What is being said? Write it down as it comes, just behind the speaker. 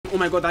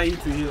my god, I need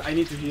to heal. I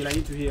need to heal. I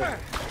need to heal.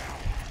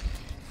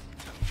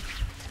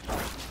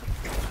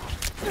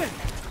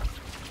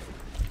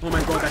 Oh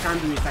my god, I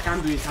can't do it. I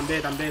can't do it. I'm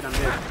dead. I'm dead. I'm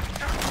dead.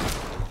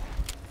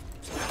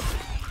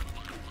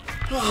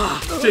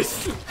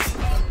 Jeez.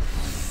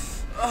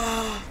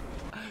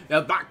 We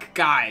are back,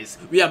 guys.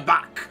 We are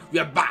back. We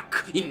are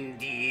back in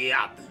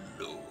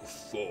Diablo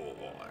 4.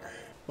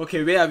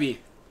 Okay, where are we?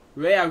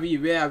 Where are we?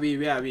 Where are we?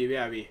 Where are we?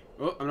 Where are we?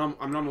 Oh,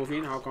 I'm not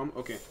moving. How come?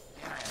 Okay.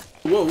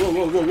 Whoa, whoa,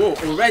 whoa, whoa, whoa.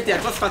 Already,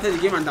 I just started the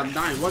game and I'm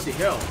dying. What the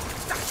hell?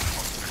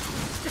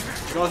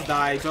 Just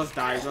die, just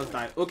die, just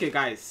die. Okay,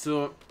 guys.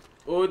 So,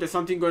 oh, there's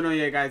something going on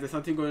here, guys. There's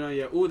something going on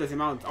here. Oh, there's a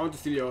mount. I want to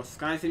steal yours.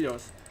 Can I steal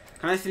yours?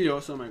 Can I steal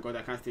yours? Oh my god,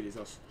 I can't steal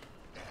yours.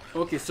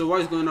 Okay, so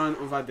what is going on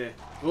over there?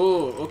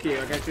 Oh, okay,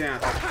 we're getting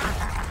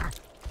attacked.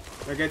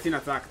 We're getting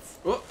attacked.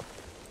 Oh,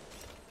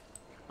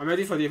 I'm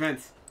ready for the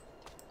event.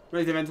 When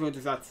is the event going to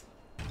start?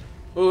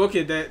 Oh,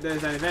 okay, there's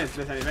an event.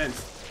 There's an event.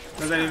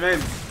 There's an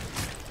event.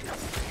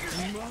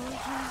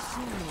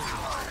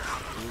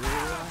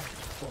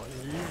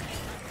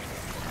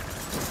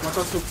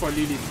 Water soup for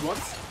Lilith. What?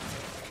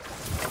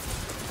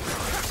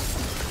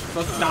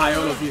 Just die,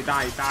 all of you.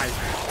 Die, die,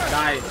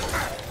 die,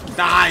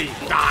 die,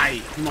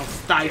 die. You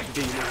must die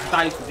today. You must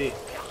die today.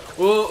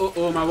 Oh, oh,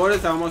 oh. My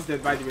warriors are almost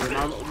dead, by the way.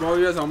 My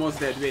warriors are almost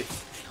dead. Wait.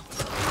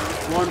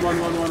 One.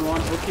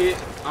 Okay.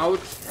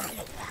 Out.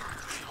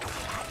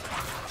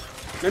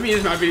 Let me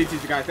use my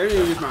abilities, guys. Let me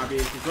use my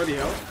abilities. What the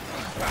hell?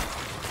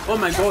 Oh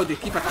my god, they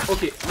keep attacking.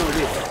 Okay, no,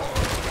 wait.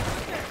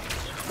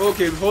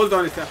 Okay, hold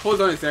on a second.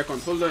 Hold on a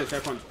second. Hold on a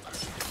second.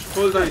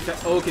 Hold on a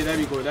second. Okay, there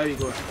we go. There we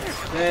go.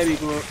 There we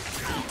go.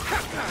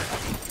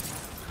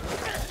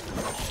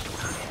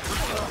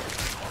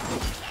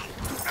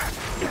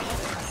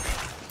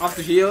 Have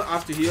to heal.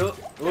 Have to heal.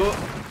 Oh,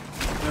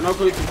 you're not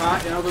going too far.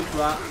 You're not going too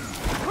far.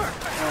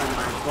 Oh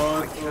my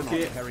god.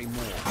 Okay.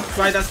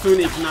 Spider's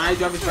tunic. Nice.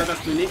 You have a spider's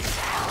tunic.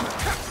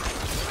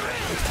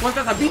 What's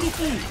that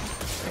ability?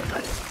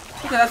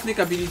 Look at that snake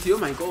ability. Oh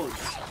my god.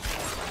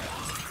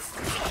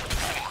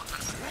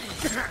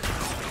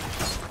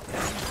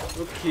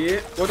 Okay.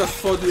 What does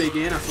 4 do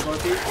again? I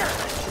forgot it.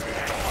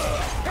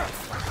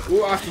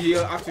 Oh, I have to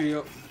heal. I have to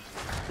heal.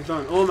 It's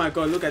done. Oh my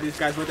god. Look at these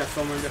guys. What they're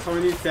summoning. They're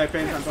summoning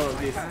serpents and all of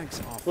this.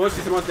 Oh,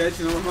 she's almost dead.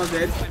 She's almost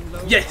dead.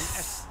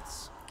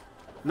 Yes.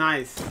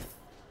 Nice.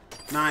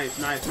 Nice.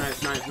 Nice.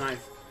 Nice. Nice. Nice.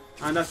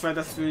 And that's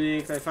Spider's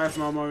tunic. 5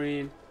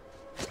 marine.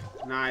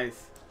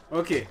 Nice.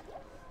 Okay.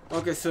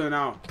 Okay, so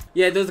now.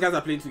 Yeah, those guys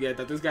are playing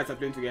together. Those guys are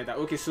playing together.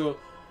 Okay, so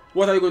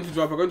what are you going to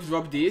drop? We're going to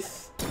drop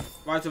this.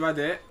 Right over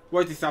there.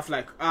 What is the staff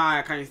like? Ah,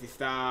 I can't use the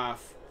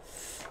staff.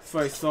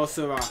 For a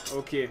sorcerer.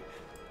 Okay.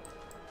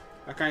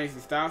 I can't use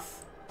the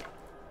staff.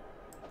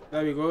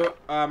 There we go.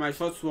 My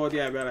short sword,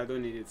 yeah, well, I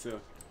don't need it,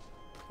 so.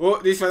 Oh,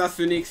 this feather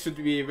tunic should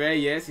be rare.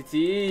 Yes, it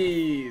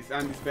is.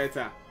 And it's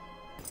better.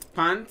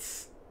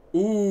 Pants.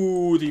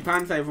 Ooh, the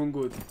pants are even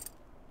good.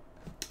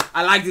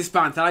 I like this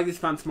pants. I like this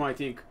pants more, I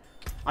think.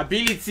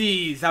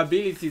 Abilities,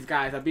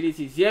 guys,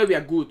 abilities. Yeah, we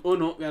are good. Oh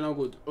no, we are not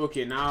good.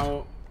 Okay,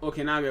 now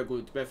we are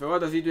good. Perfect. What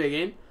does it do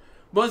again?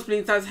 Bone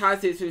Splinters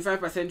has a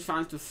 25%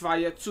 chance to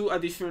fire 2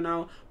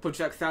 additional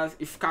projectiles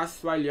if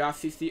cast while you have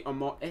 50 or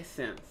more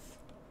essence.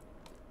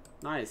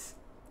 Nice.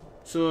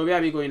 So where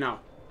are we going now?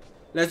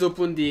 Let's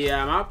open the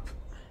map.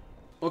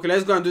 Okay,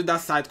 let's go and do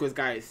that side quest,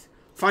 guys.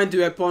 Find the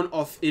weapon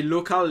of a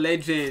local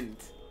legend.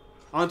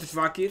 I want to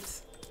track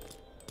it.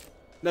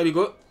 There we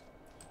go.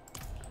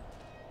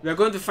 We are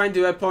going to find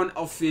the weapon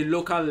of a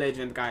local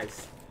legend,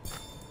 guys.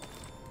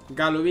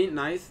 Galloween,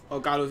 nice.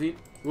 Or Galloween.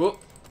 Whoa.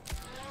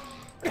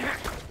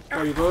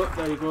 There we go.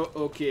 There we go.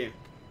 Okay.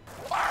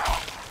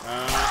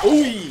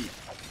 Ooh.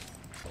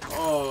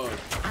 Oh.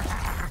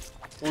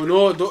 Oh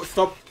no! Don't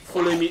stop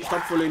following me.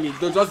 Stop following me.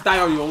 Don't just die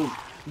on your own.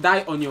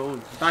 Die on your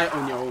own. Die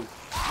on your own.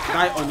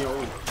 Die on your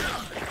own.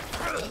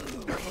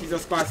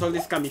 Jesus Christ! All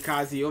this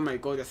kamikaze. Oh my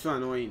god, they're so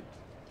annoying.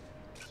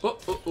 Oh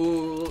oh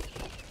oh.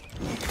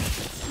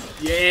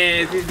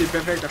 Yes, this is the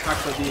perfect attack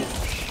for this.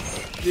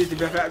 This is the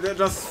perfect. They're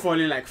just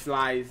falling like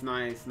flies.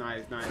 Nice,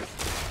 nice, nice.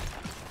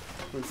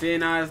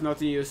 Containers,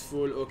 nothing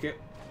useful. Okay.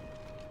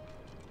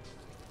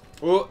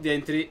 Oh, the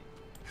entry.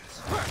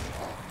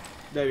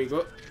 There we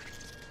go.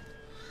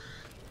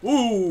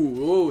 Ooh,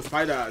 oh,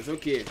 spiders.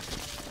 Okay.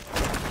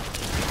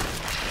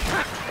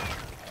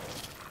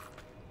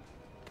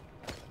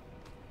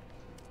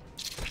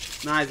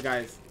 Nice,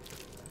 guys.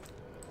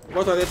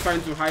 What are they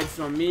trying to hide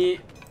from me?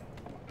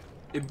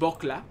 A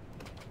buckler.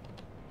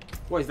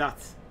 What is that?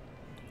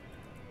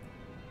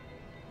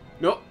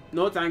 No,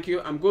 no, thank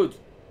you. I'm good.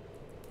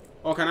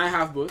 Or can I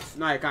have both?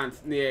 No, I can't.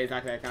 Yeah,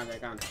 exactly. I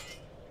can't.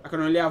 I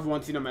can only have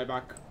one thing on my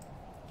back.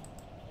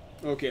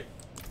 Okay,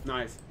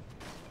 nice.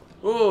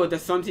 Oh,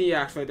 there's something here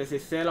actually. There's a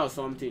cell or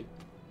something.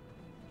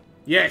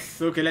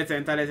 Yes. Okay, let's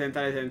enter. Let's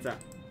enter.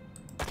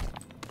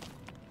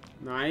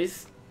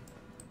 Nice.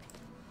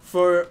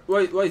 For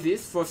what is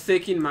this?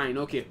 Forsaken mine.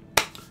 Okay.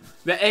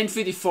 We're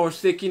entering the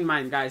Forsaken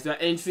mine, guys. We're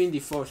entering the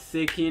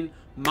Forsaken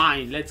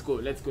mine. Let's go.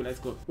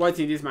 What's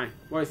in this mine?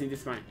 What is in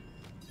this mine?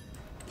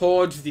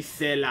 Purge the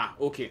cellar.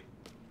 Okay.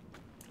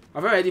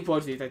 I've already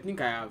paused it. I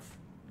think I have.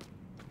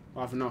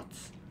 Or I've not.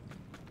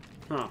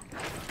 Huh.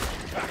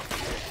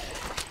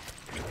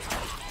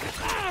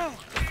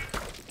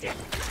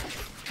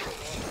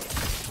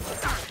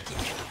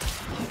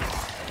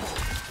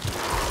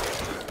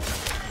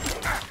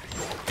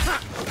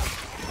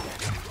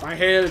 My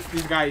health,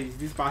 these guys,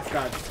 these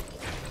bastards.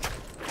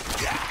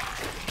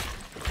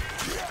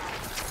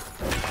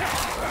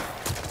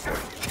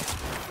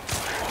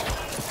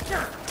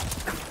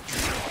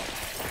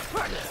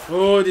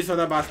 Oh, this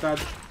other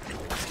bastard.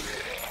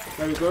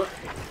 There we go.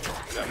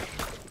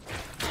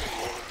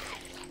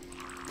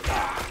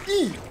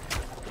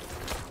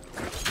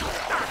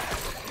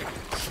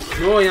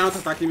 No, you're not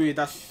attacking me with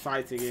that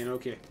fight again.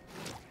 Okay.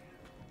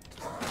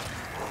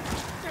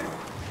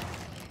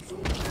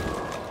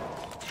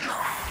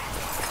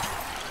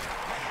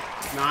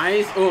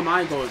 Nice. Oh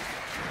my god.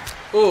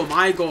 Oh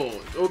my god.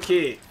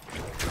 Okay.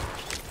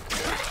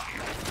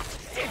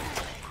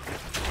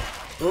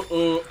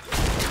 Uh-oh.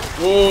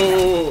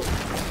 Whoa.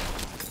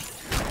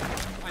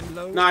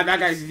 Nah, that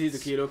guy's easy to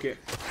kill. Okay.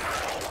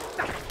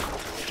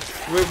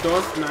 Wave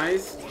dust.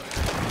 Nice.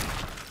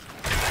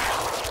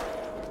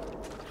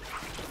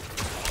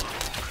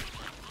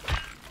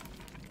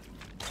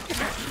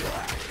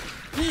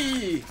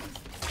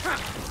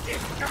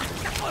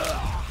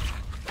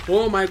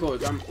 Oh my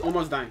god. I'm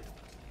almost dying.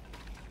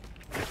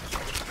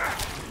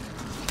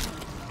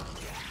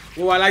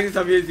 Oh, I like this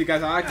ability,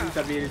 guys. I like this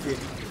ability.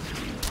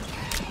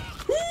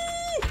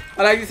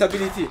 I like this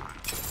ability.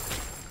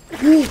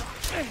 Ooh,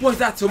 what's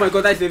that? Oh my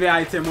god, that's a rare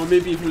item, or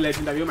maybe even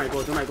legendary. Oh my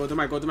god, oh my god, oh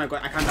my god, oh my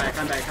god. I can't die, I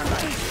can't die, I can't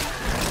die.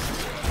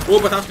 Oh,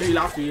 but I have to heal,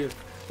 I have to heal.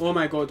 Oh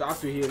my god, I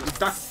have to heal. It's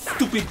that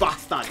stupid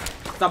bastard.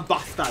 That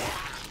bastard.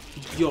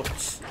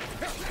 Idiot.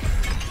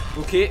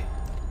 Okay.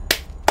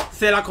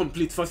 Cellar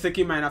complete.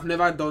 Forsaken Mine. I've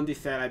never done this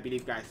cell, I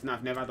believe, guys. No,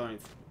 I've never done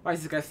it. Why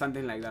is this guy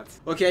standing like that?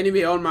 Okay,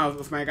 anyway, all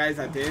of my guys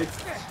are dead.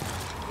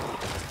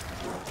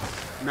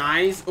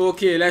 Nice.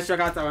 Okay, let's check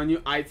out our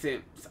new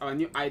items. Our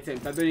new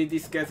items. I don't need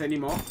these skills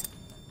anymore.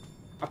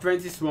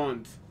 Apprentice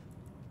wand.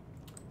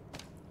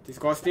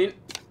 Disgusting.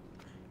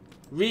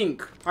 Ring.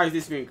 How is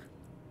this ring?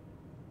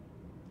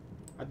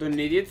 I don't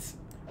need it.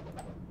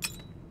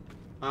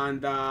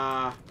 And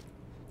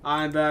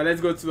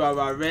let's go to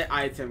our rare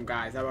item,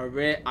 guys. Our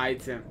rare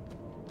item.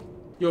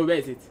 Yo, where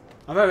is it?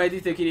 Have I already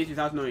taken it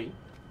without knowing?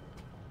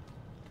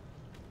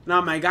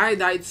 Now my guy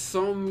died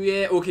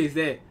somewhere. Okay, it's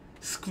there.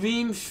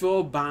 Scream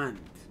Show Band.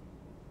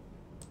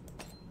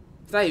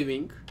 Is that a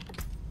ring?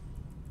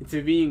 It's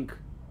a ring.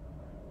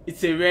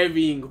 It's a rare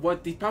ring.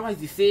 But the power is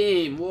the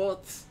same.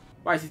 What?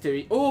 Why is it a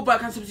ring? Oh, but I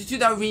can substitute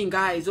that ring,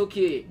 guys.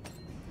 Okay.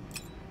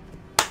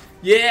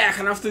 Yeah, I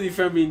can have two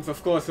different rings,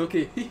 of course.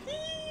 Okay.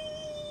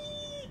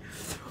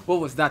 What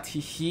was that?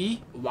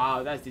 Hee.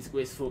 Wow, that's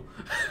disgraceful.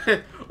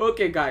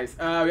 Okay, guys.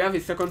 We have a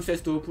second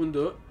chest to open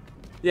though.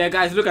 Yeah,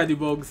 guys, look at the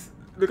bugs.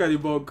 Look at the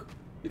bug.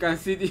 You can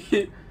see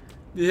the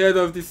head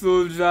of the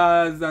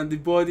soldiers and the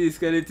body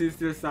skeleton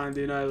still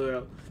standing as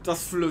well.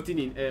 Just floating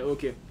in air.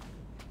 Okay.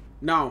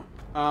 Now,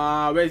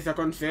 where is the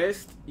second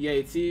chest? Yeah,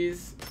 it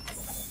is.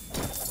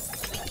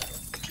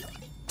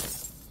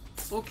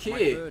 Okay.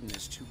 My burden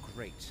is too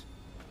great.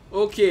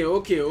 Okay.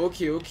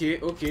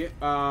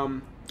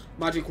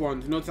 Magic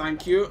wand. No,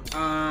 thank you.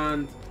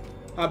 And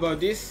how about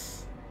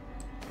this?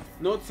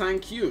 No,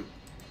 thank you.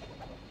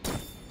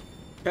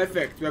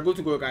 Perfect. We are good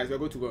to go, guys. We are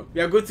good to go.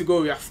 We are good to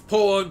go. We have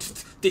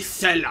purged the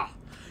cellar.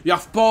 We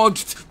have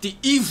purged the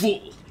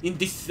evil in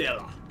this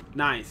cellar.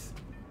 Nice.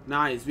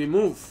 Nice. We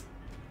move.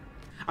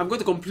 I'm going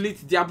to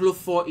complete Diablo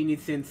 4 in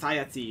its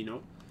entirety, you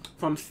know.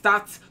 From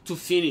start to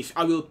finish.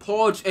 I will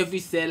purge every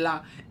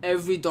cellar,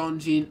 every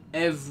dungeon,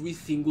 every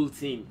single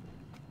thing.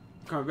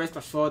 You can rest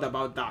assured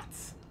about that.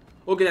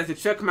 Okay, there's a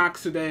check mark,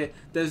 so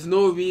there's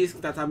no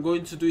risk that I'm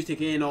going to do it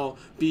again or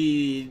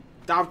be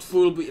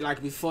doubtful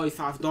like before if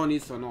I've done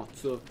it or not.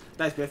 So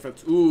that's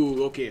perfect.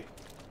 Ooh, okay.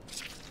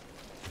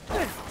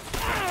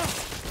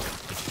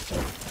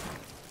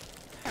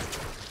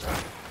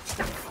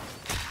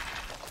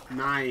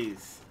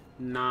 Nice.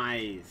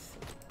 Nice.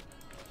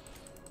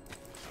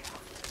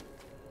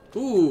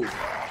 Ooh.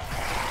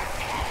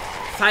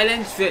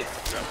 Silent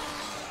chest.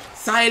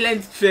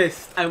 Silent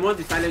chest. I want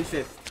the silent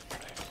chest.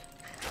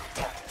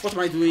 What am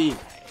I doing?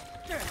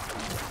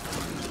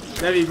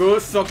 There we go.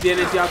 Suck the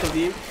energy out of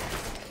him.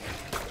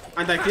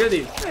 And I killed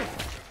him.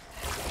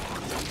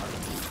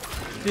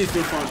 This is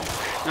too fun.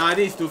 Nah,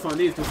 this is too fun.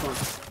 This is too fun.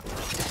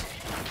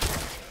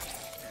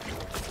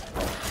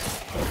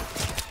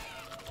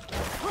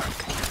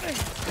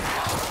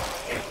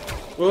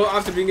 Oh, I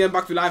have to bring him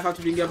back to life. I have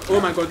to bring him.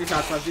 Oh my god, this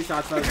hurts fast. This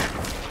hurts fast.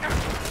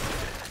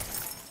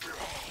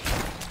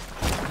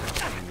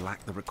 You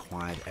lack the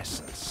required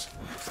essence.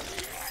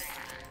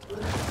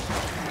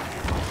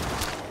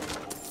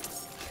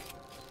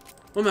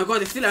 Oh my god,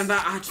 there's still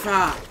another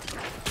archer.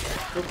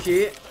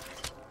 Okay.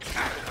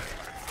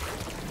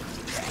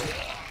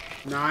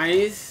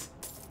 Nice.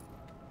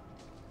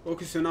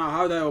 Okay, so now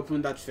how do I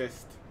open that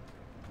chest?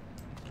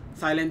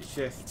 Silent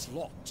chest. It's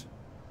locked.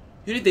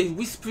 You need the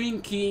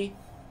whispering key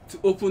to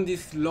open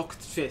this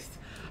locked chest.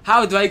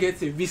 How do I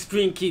get a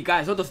whispering key,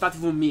 guys? What does that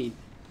even mean?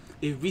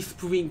 A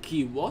whispering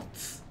key? What?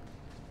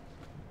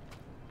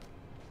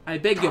 I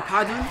beg your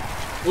pardon?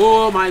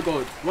 Oh my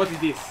god, what is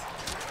this?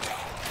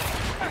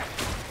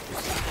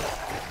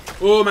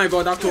 Oh my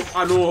god,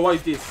 I know, what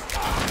is this?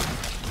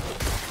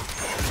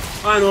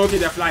 Oh no, okay,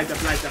 the flies.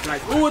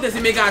 Oh, there's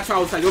a mega archer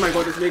outside. Oh my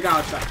god, there's a mega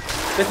archer.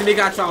 There's a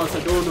mega archer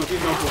outside. Oh no, this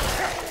is not good.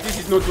 This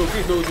is not good. This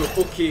is not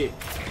good. Okay.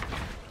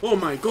 Oh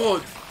my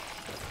god.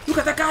 Look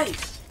at that guy.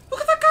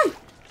 Look at that guy.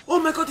 Oh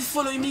my god, he's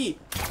following me.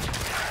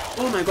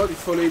 Oh my god,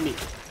 he's following me.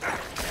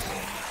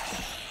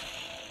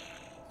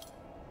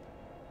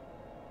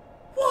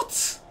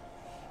 What?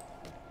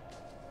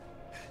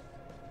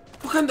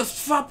 What kind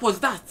of trap was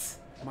that?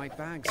 My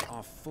bags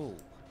are full.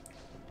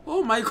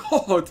 Oh my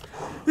god!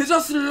 They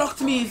just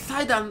locked me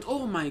inside and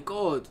oh my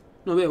god.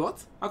 No, wait,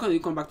 what? How can you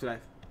come back to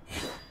life?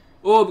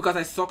 Oh, because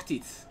I sucked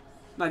it.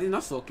 No, I did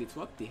not suck it.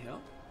 What the hell?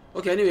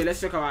 Okay, anyway,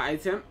 let's check our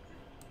item.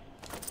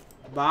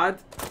 Bad.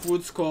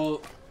 Food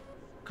skull.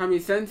 Can be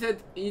sent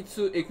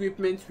into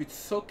equipment with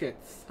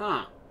sockets.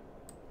 Huh.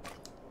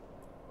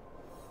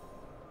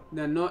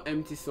 There are no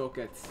empty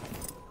sockets.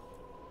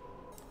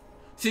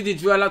 See the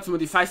jeweler to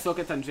modify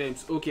sockets and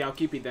gems. Okay, I'll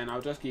keep it then.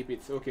 I'll just keep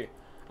it. Okay.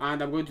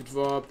 And I'm going to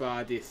drop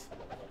this.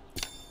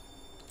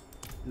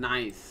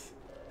 Nice.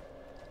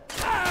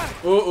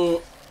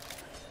 Oh.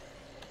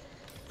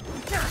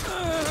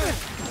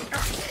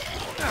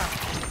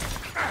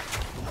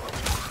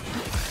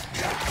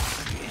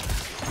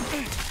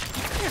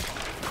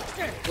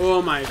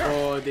 Oh my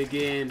god,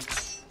 again.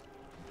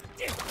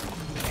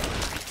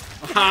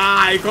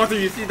 Ah, I got him.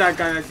 You see that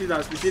guy? I see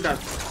that. You see that?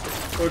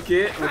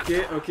 Okay.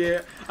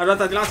 I don't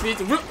at the last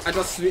minute. I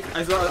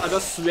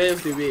just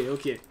swerved away.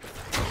 Okay.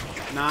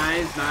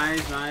 Nice.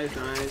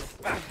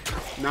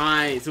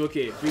 Nice.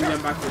 Okay, bring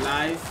them back to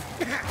life.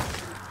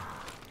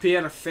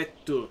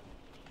 Perfecto.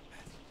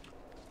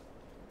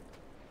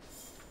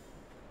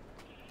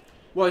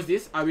 What is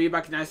this? Are we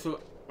back in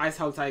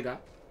Icehouse Tiger?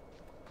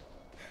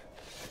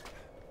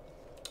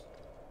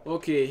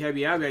 Okay, here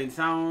we are. We're in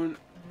town.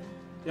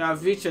 You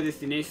have reached your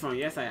destination.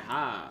 Yes, I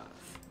have.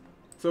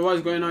 So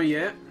what's going on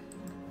here?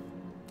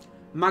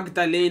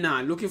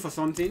 Magdalena, looking for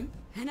something?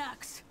 An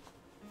axe.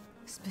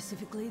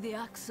 Specifically the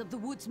axe of the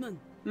woodsman.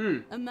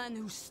 A man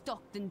who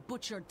stalked and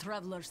butchered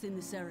travelers in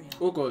this area.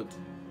 Oh god.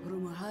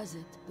 Rumor has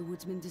it, the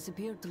woodsman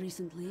disappeared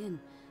recently and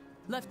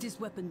left his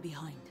weapon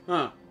behind.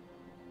 Huh.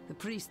 The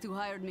priest who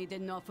hired me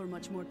didn't offer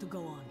much more to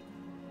go on.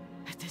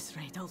 At this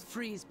rate, I'll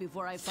freeze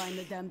before I find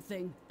the damn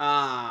thing.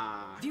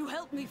 Ah. If you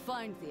help me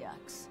find the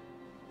axe,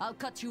 I'll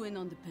cut you in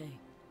on the pay.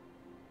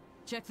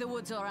 Check the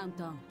woods around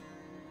town.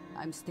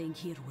 I'm staying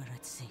here where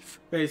it's safe.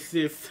 Very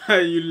safe.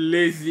 You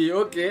lazy.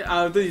 Okay,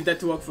 I'll do the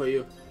dirty work for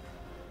you.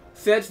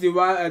 Search the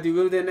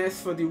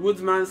wilderness for the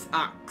woodman's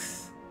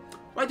axe.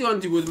 Why do you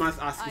want the woodman's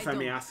axe, if I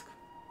may ask?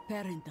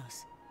 Parent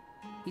does.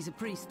 He's a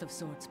priest of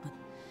sorts, but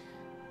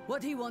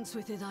what he wants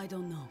with it, I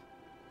don't know.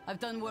 I've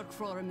done work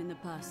for him in the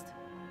past.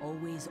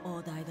 Always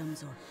odd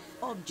items or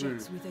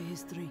objects with a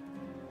history.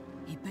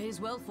 He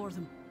pays well for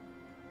them.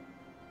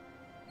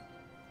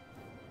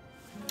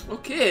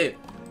 Okay.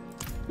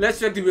 Let's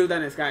check the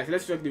wilderness, guys.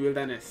 Let's check the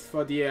wilderness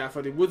for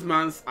the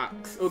woodman's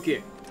axe.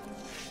 Okay.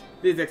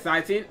 This is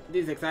exciting.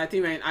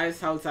 We're in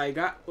Icehouse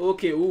Tiger.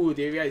 Okay. Ooh,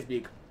 the area is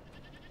big.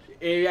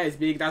 The area is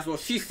big. That's what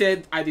she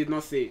said. I did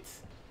not say it.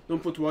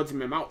 Don't put words in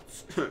my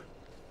mouth.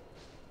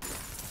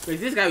 Wait,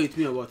 is this guy with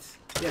me or what?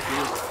 Yes, he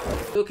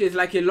is. Okay, it's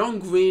like a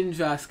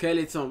long-range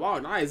skeleton. Wow,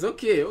 nice.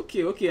 Okay.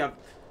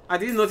 I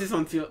didn't notice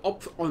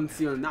up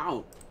until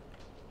now.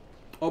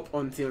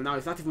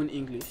 It's not even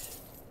English.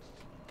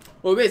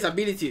 Oh wait,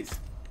 abilities.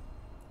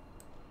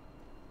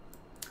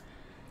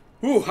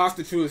 Ooh, have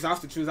to choose.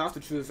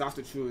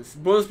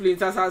 Bone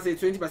Splinters has a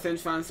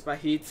 20% chance per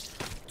hit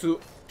to...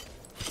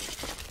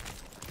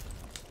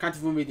 Can't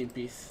even read in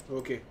peace.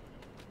 Okay. It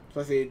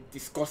was a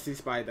disgusting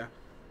spider.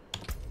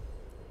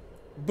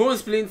 Bone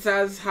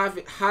Splinters has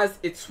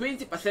a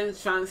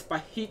 20% chance per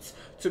hit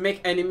to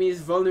make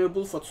enemies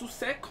vulnerable for 2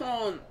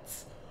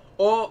 seconds.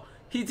 Or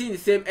hitting the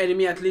same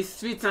enemy at least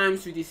 3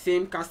 times with the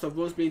same cast of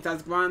Bone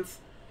Splinters grants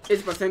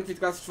 8%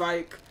 critical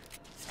strike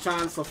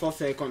chance for 4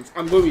 seconds.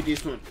 I'm going with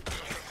this one.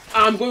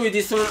 And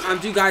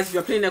you guys, if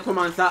you're playing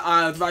necromancer,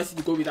 I advise you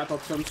to go with that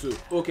option too.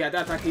 Okay, are they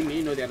attacking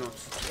me? No, they're not.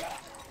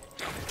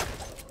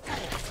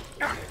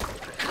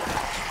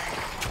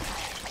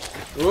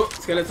 Oh,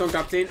 skeleton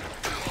captain.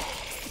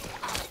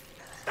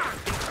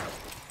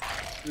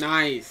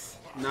 Nice.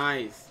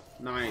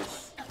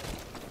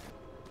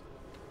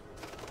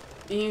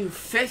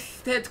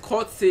 Infested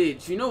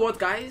cottage. You know what,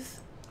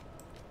 guys?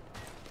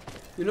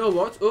 You know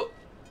what? Oh,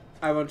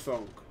 I went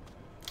wrong.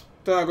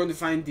 Thought I was going to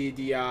find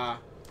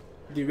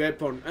the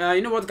weapon.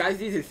 You know what, guys?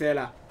 This is a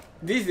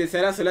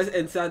cellar. So let's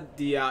enter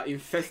the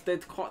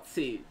infested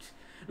cottage.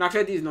 Now,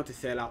 actually, this is not a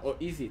cellar, or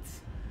is it?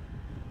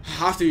 I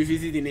have to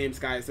revisit the names,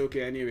 guys.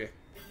 Okay, anyway.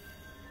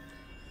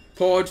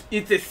 Purge,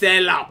 it's a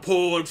cellar.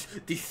 Purge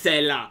the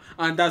cellar,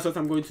 and that's what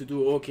I'm going to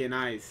do. Okay,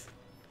 nice.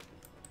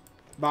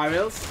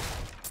 Barrels.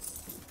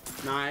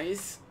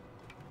 Nice.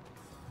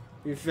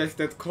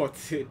 Infested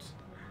cottage.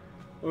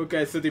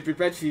 Okay, so they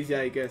prepared cheese here,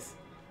 I guess.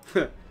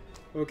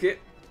 Okay.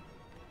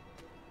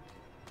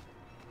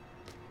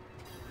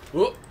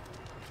 Oh.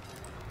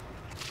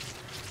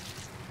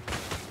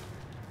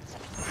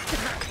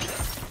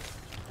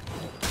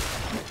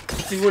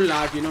 It's even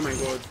lag, you know, my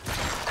god.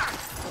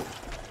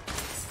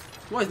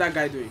 What is that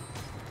guy doing?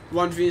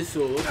 Wandering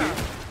soul, okay.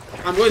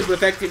 I'm going to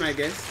protect him, I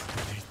guess.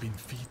 They've been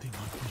feeding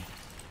on me.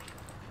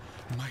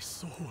 My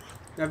soul.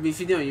 I've been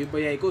feeding on you, but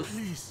yeah, it goes.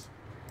 Please.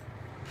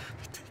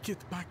 Take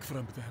it back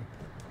from them.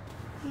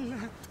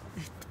 Let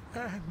it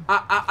end.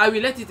 I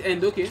will let it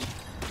end, okay.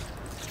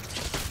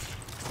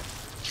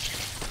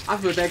 I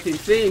have to protect him.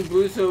 Staying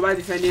bruised so by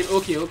defending.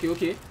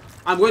 Okay.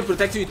 I'm going to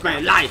protect you with my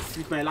life.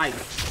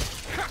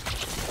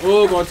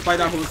 Oh god,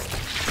 spider host.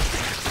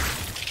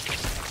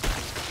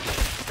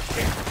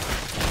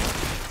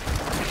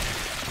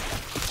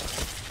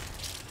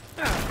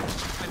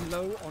 I'm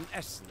low on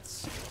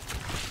essence.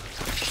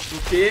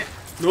 Okay.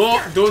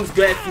 No, don't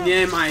get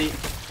near my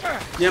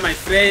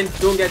friend.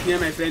 Don't get near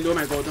my friend. Oh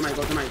my god.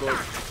 My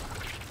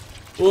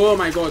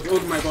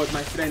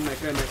friend.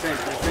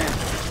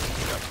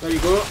 There we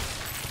go.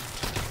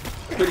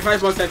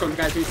 25 more seconds,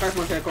 guys. 25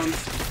 more seconds.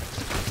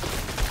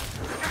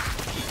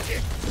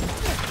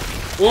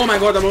 Oh my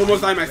god, I'm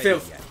almost dying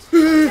myself.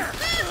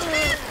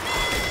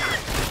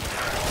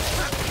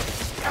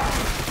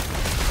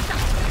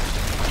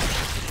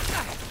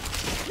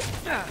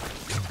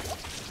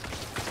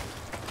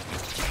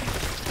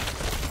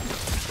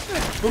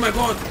 Oh my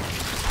god.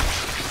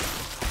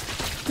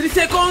 3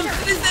 seconds.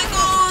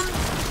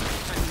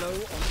 I'm low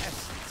on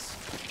essence.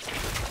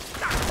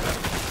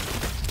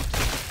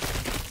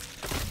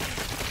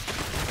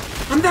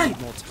 I'm dying.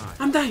 More time.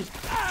 I'm dying.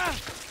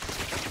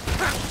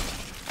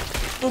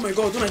 Oh my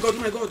god.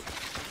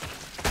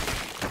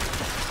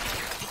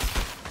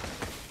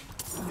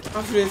 I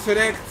have to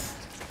resurrect.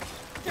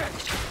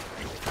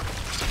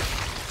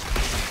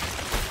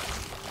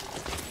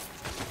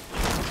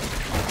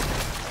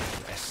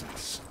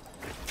 Essence.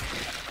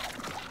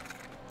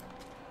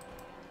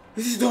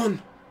 This is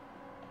done.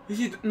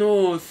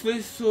 No,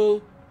 Slay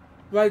Soul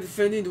while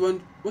defending the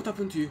one. What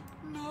happened to you?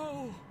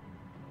 No.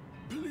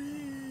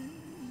 Please.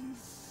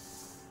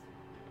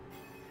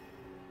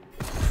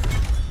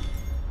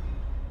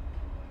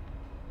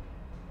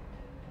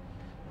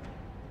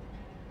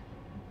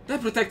 Did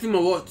I protect him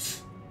or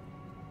what?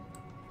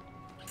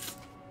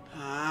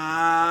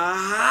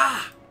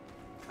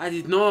 I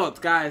did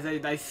not, guys.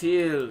 I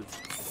failed.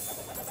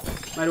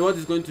 My reward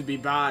is going to be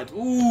bad.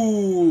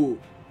 Ooh.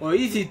 Or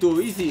is it though?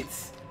 Is it?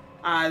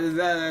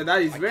 That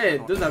is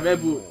red. Those are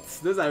red boots.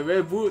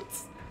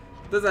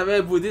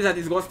 These are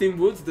disgusting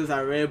boots. Those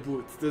are red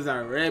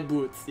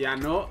boots. Yeah,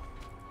 no.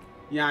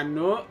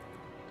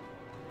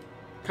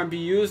 Can be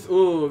used.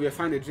 Oh, we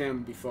found a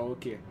gem before.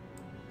 Okay.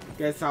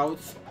 Gets out.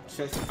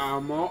 Chest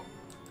armor.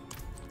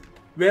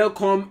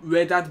 Welcome,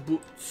 weathered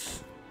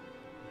boots.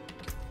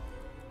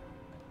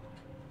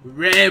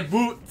 Rare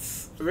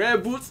boots.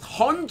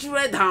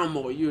 100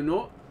 armor, you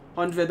know.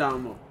 100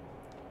 armor.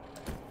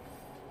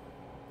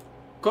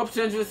 Corpse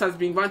Changeless has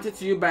been granted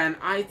to you by an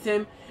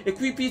item.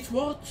 Equip it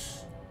what?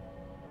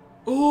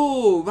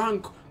 Oh,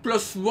 rank.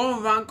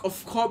 +1 rank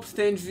of Corpse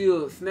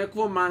Changeless.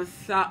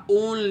 Necromancer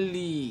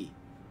only.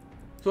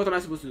 So what am I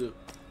supposed to do?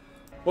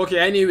 Okay,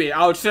 anyway,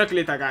 I'll check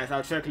later, guys.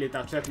 I'll check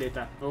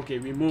later. Okay,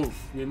 we move.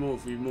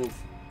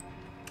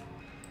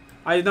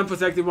 I did not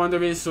protect the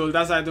Wandering Soul.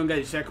 That's why I don't get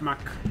a check mark.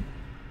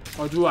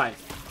 Or do I?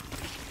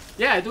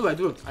 Yeah, I do.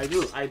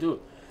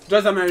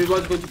 Just that my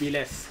reward is going to be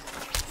less.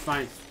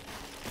 Fine.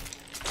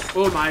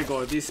 Oh my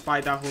god, this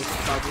spider host is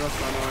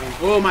just annoying.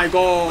 Oh my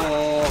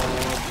god!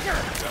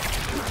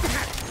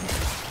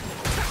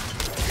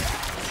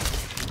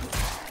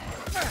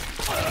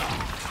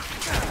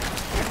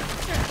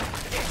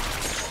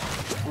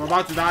 I'm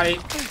about to die.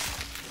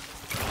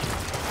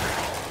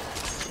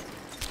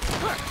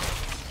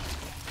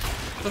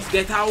 Just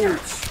get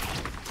out!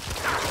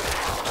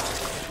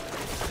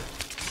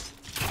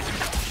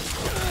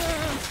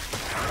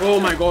 Oh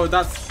my god,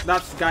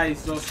 that guy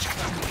is just...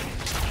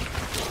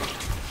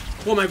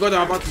 Oh my god,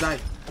 I'm about to die.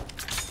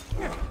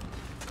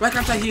 Why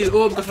can't I heal?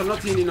 Oh, because I'm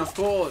not healing, of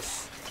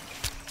course.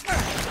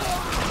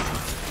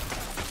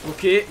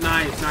 Okay,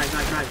 nice.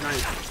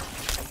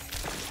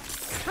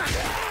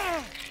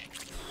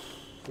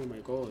 Oh my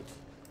god.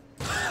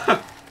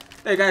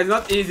 Hey guys, it's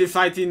not easy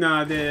fighting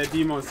the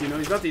demons, you know.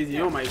 It's not easy.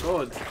 Oh my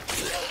god.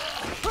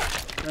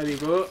 There we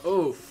go.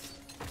 Oh.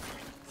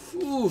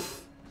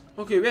 Oof.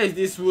 Okay, where is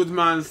this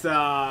woodman's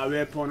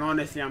weapon?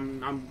 Honestly,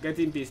 I'm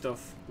getting pissed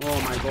off. Oh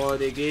my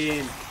god,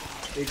 again.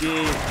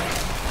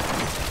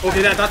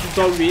 Okay, that is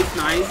done with.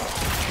 Nice.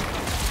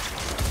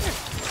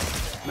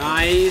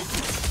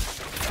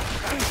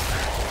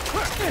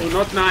 Oh,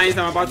 not nice.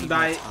 I'm about to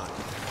die.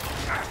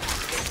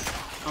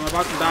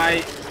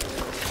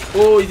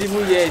 Oh, it's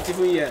even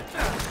here.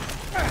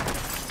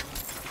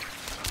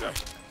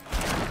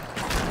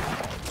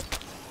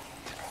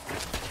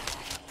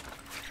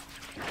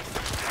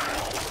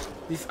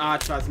 These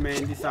archers,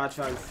 man. These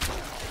archers.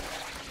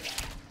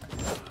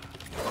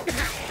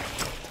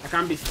 I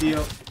can't be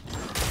still.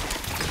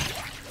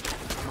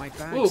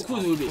 Oh,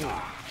 cool, Ruby.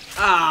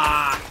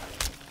 Ah.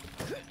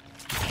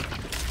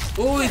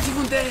 Oh, it's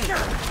even there.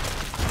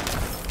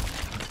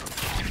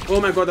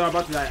 Oh my god, I'm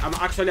about to die. I'm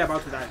actually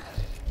about to die.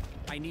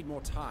 I need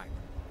more time.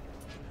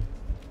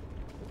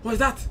 What is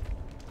that?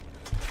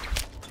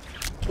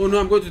 Oh no,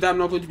 I'm going to die. I'm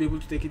not going to be able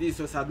to take it. This is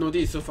so sad. No,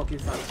 this is so fucking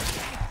sad.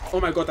 Oh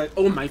my god.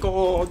 Oh my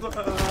god.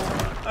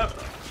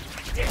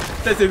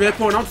 That's the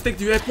weapon. I want to take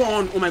the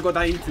weapon. Oh my god,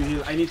 I need to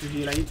heal. I need to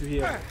heal. I need to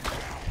heal.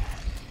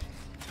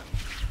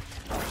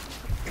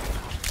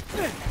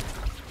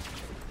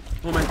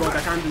 Oh my god,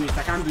 I can't do it.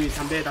 I can't do it.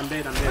 I'm dead. I'm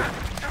dead. I'm dead.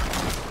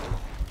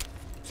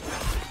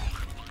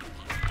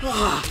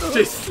 Ah,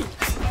 jeez.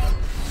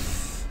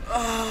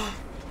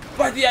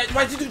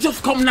 Why did you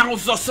just come now,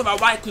 Zosova?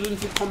 Why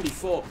couldn't you come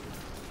before?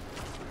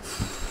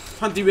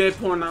 And the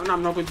weapon.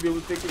 I'm not going to be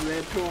able to take the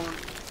weapon.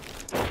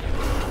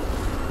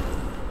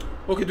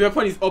 Okay, the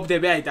weapon is up there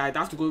where I died. I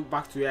have to go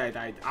back to where I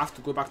died. I have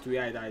to go back to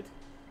where I died.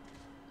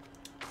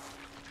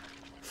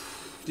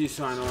 This is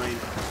so annoying.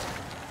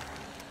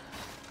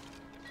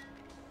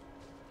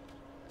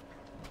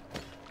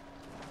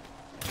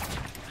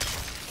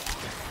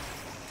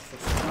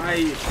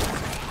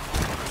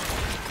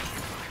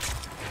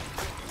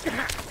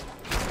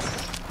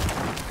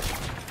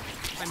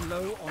 I'm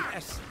low on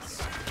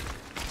essence.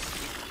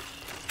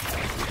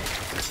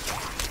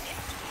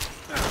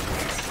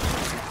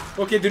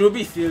 Okay, the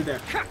ruby is still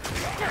there.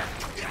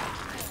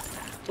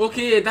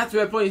 Okay, that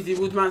weapon is the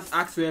woodman's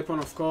axe weapon,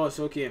 of course.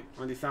 Okay,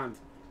 understand.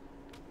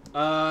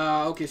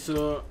 Okay,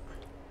 so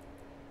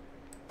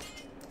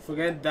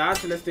forget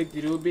that. Let's take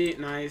the ruby.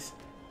 Nice.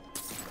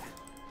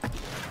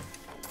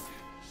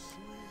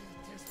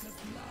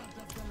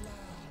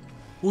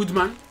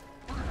 Woodman.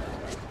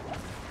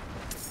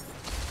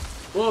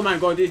 Oh my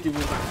god, this is the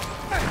woodman.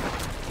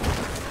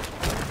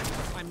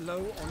 I'm low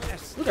on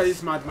essence. Look at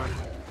this madman.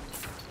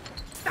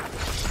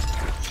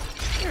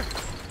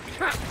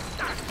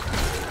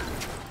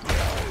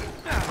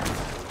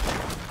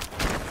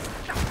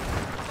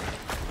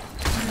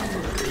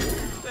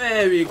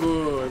 There we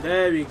go.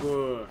 There we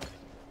go.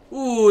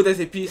 Ooh, there's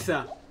a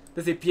pizza.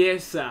 There's a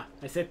pieza.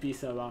 I said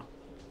pizza, wow.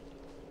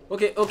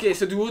 Okay, okay,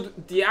 so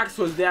the axe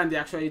was there and they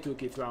actually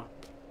took it, wow.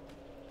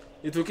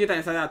 They took it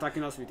and started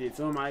attacking us with it.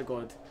 Oh my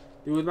god.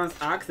 The woodman's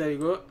axe, there we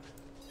go.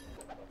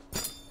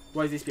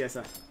 What is this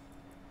pieza?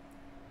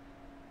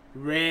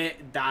 Rare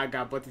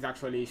dagger, but it's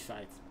actually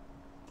shite.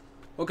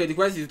 Okay, the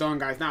quest is done,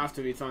 guys. Now I have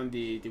to return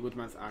the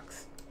woodman's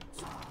axe.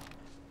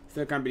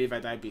 Still can't believe I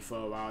died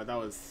before. Wow, that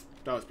was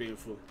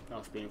painful. That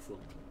was painful.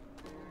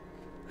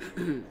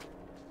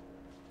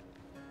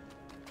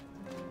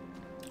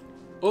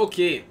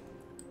 Okay.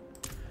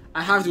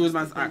 I have the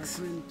woodman's axe.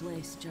 A grim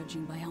place,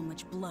 judging by how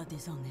much blood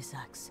is on this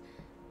axe.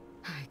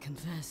 I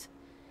confess,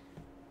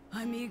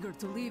 I'm eager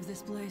to leave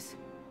this place.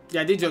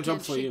 Yeah, I did your job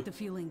for shake you. The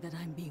feeling that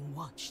I'm being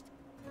watched.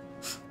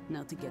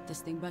 Now to get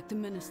this thing back to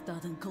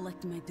Ministad and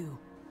collect my due.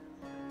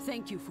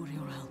 Thank you for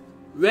your help.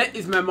 Where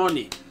is my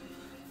money?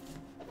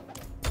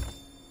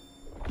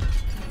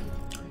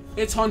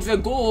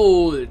 800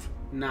 gold.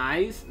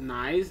 Nice,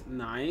 nice,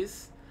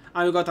 nice.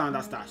 And we got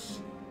another stash.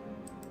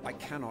 I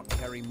cannot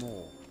carry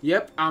more.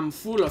 Yep, I'm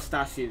full of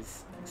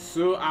stashes.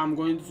 So I'm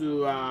going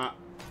to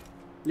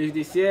leave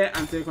this here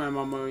and take my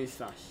memory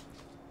stash.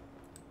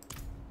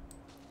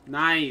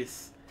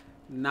 Nice.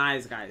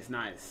 Nice, guys,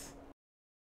 nice.